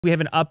We have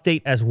an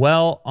update as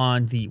well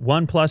on the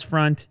OnePlus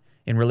front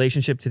in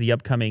relationship to the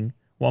upcoming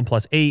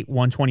OnePlus 8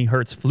 120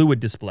 Hertz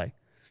fluid display.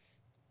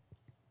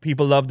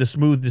 People love the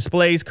smooth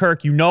displays.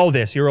 Kirk, you know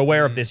this. You're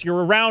aware of this.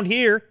 You're around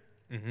here.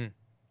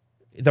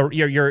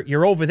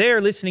 You're over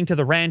there listening to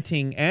the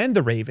ranting and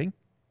the raving.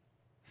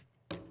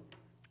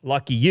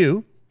 Lucky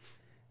you.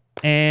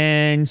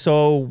 And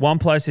so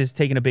OnePlus is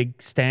taking a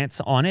big stance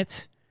on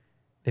it.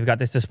 They've got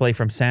this display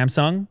from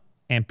Samsung.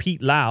 And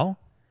Pete Lau,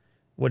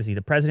 what is he,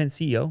 the president,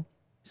 CEO,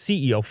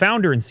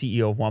 founder and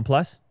CEO of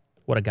OnePlus.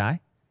 What a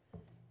guy.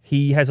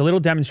 He has a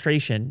little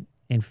demonstration,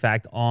 in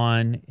fact,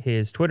 on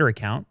his Twitter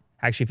account.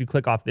 Actually, if you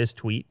click off this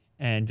tweet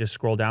and just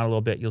scroll down a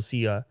little bit, you'll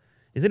see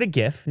is it a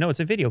GIF? No, it's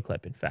a video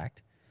clip, in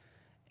fact.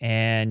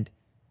 And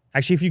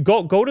actually, if you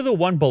go to the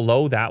one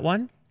below that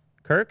one,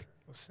 Kirk.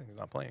 This thing's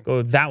not playing.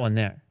 Go that one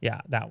there.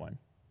 Yeah, that one.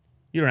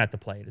 You don't have to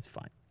play it. It's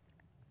fine.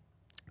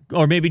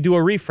 Or maybe do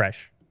a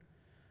refresh.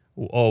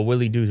 Oh,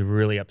 Willie Doo's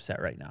really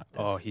upset right now.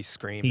 Oh, he's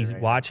screaming. He's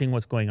right watching now.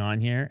 What's going on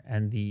here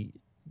and the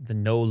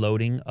no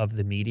loading of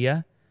the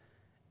media,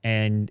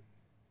 and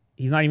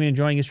he's not even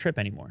enjoying his trip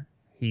anymore.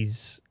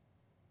 He's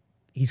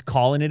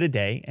calling it a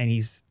day, and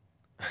he's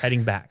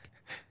heading back.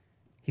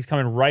 He's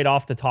coming right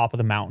off the top of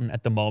the mountain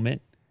at the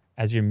moment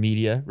as your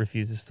media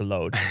refuses to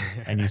load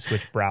and you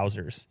switch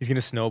browsers. He's going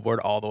to snowboard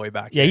all the way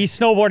back Yeah, here. he's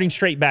snowboarding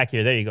straight back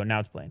here. There you go. Now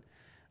it's playing.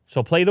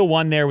 So play the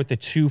one there with the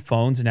two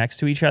phones next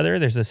to each other.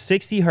 There's a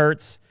 60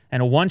 hertz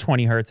and a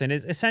 120 hertz, and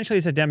essentially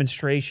it's a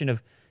demonstration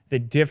of the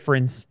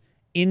difference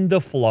in the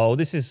flow.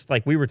 This is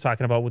like we were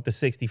talking about with the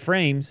 60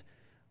 frames.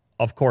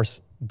 Of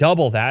course,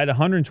 double that,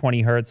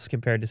 120 hertz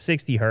compared to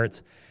 60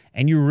 hertz.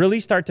 And you really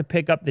start to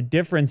pick up the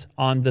difference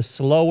on the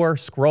slower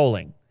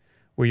scrolling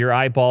where your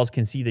eyeballs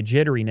can see the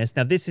jitteriness.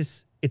 Now,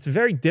 it's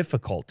very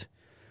difficult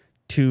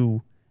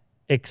to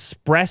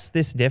express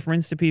this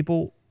difference to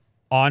people.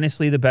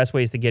 Honestly, the best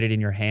way is to get it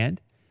in your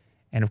hand.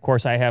 And of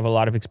course, I have a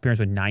lot of experience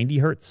with 90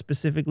 hertz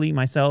specifically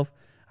myself.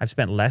 I've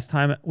spent less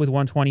time with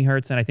 120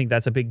 hertz, and I think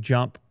that's a big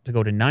jump to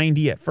go to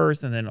 90 at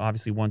first, and then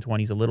obviously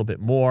 120 is a little bit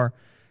more.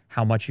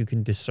 How much you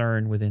can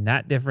discern within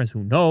that difference,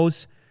 who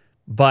knows?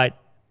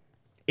 But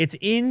it's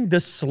in the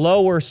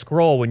slower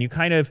scroll when you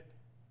kind of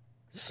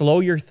slow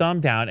your thumb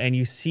down and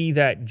you see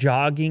that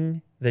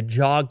jogging, the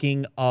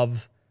jogging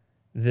of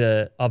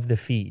the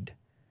feed.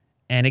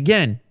 And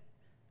again,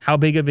 how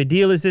big of a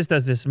deal is this?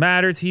 Does this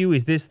matter to you?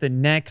 Is this the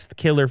next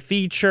killer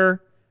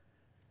feature?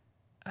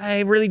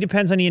 It really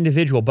depends on the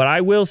individual. But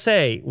I will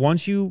say,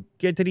 once you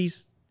get to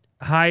these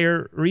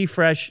higher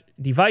refresh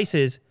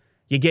devices,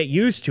 you get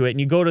used to it and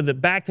you go to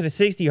back to the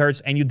 60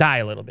 hertz and you die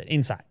a little bit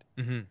inside.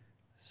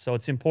 So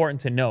it's important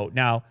to note.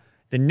 Now,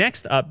 the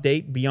next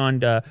update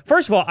beyond...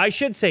 first of all, I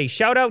should say,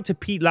 shout out to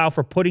Pete Lau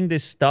for putting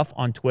this stuff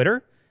on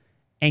Twitter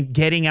and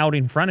getting out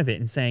in front of it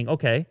and saying,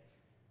 okay,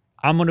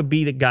 I'm going to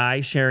be the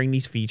guy sharing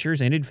these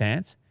features in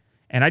advance.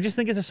 And I just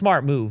think it's a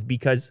smart move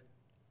because,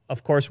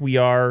 of course, we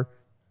are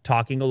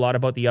talking a lot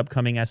about the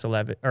upcoming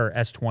S11 or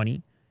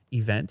S20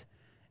 event.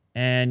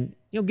 And,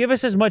 give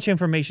us as much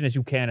information as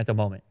you can at the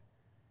moment.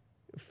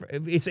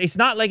 It's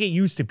not like it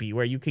used to be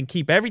where you can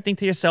keep everything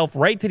to yourself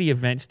right to the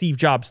event, Steve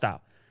Jobs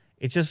style.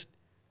 It's just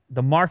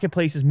the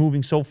marketplace is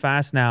moving so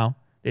fast now.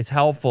 It's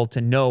helpful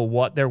to know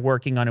what they're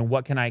working on and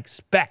what can I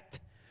expect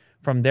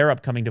from their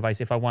upcoming device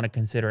if I want to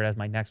consider it as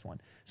my next one.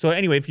 So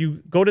anyway, if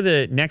you go to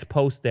the next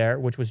post there,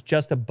 which was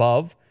just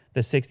above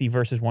the 60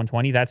 versus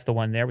 120, that's the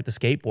one there with the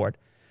skateboard.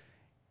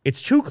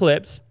 It's two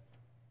clips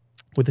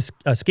with a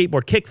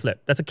skateboard kickflip.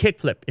 That's a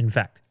kickflip, in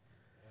fact.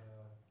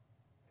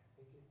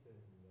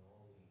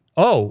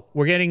 Oh,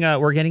 we're getting an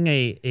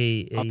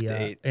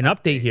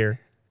update here.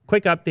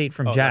 Quick update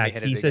from Jack.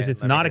 He says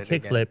it's not a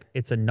kickflip,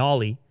 it's a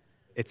nollie.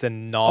 It's a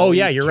nollie. Oh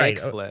yeah, you're right.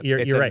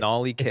 You're right.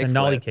 Nollie kickflip. It's a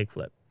nollie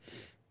kickflip.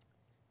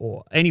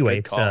 Oh, anyway,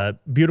 it's a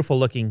beautiful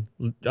looking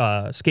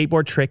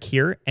skateboard trick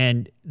here,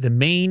 and the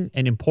main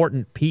and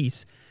important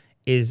piece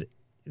is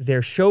they're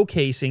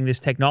showcasing this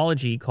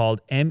technology called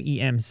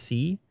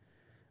MEMC.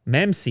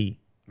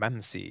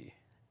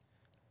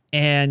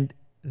 And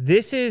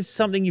this is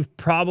something you've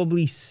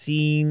probably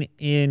seen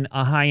in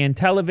a high-end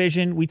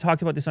television. We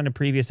talked about this on a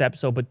previous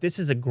episode, but this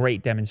is a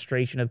great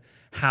demonstration of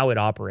how it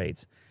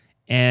operates.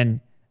 And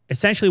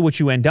essentially what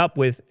you end up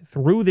with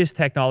through this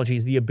technology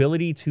is the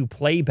ability to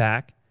play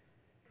back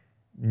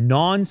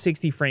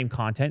non-60 frame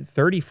content,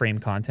 30 frame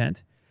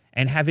content,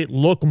 and have it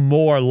look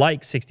more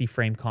like 60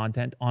 frame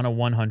content on a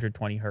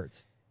 120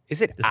 hertz.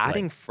 Is it display.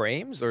 adding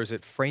frames or is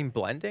it frame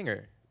blending?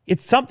 Or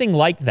it's something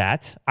like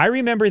that. I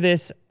remember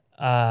this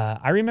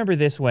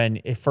when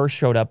it first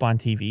showed up on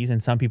TVs,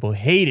 and some people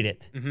hated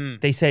it.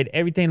 They said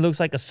everything looks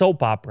like a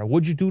soap opera.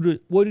 What did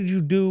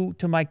you do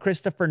to my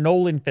Christopher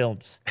Nolan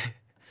films?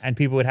 And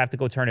people would have to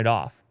go turn it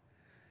off.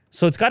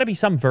 So it's got to be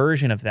some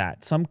version of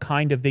that, some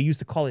kind of. They used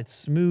to call it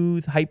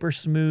smooth, hyper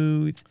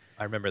smooth.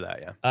 I remember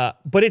that, yeah.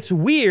 But it's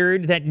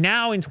weird that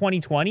now in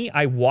 2020,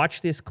 I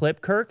watch this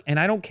clip, Kirk, and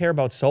I don't care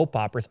about soap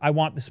operas. I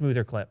want the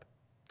smoother clip.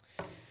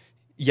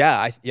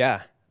 Yeah,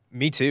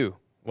 me too.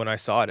 When I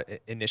saw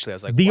it initially, I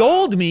was like, the wow.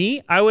 old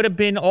me, I would have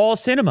been all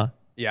cinema.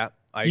 Yeah.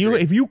 I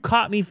agree. If you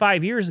caught me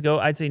 5 years ago,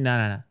 I'd say,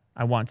 no.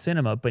 I want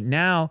cinema. But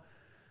now,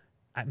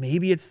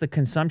 maybe it's the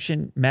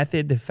consumption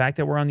method, the fact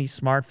that we're on these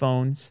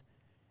smartphones,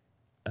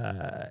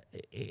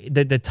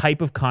 the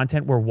type of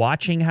content we're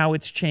watching, how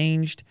it's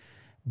changed.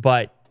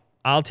 But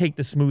I'll take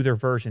the smoother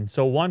version.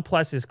 So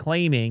OnePlus is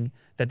claiming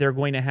that they're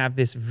going to have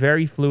this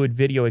very fluid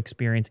video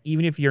experience,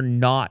 even if you're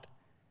not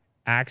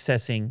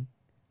accessing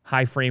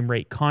high frame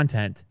rate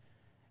content,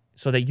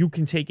 so that you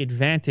can take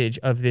advantage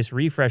of this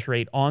refresh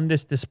rate on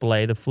this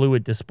display, the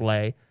fluid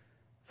display,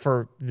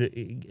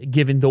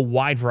 given the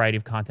wide variety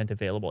of content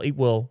available. It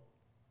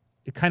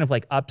kind of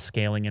like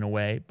upscaling in a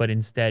way, but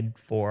instead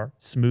for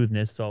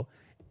smoothness. So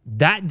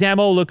that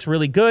demo looks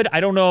really good. I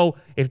don't know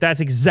if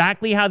that's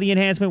exactly how the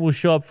enhancement will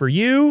show up for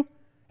you,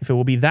 if it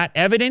will be that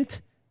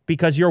evident,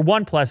 because you're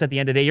OnePlus at the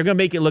end of the day. You're going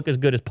to make it look as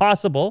good as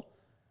possible,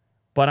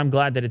 but I'm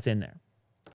glad that it's in there.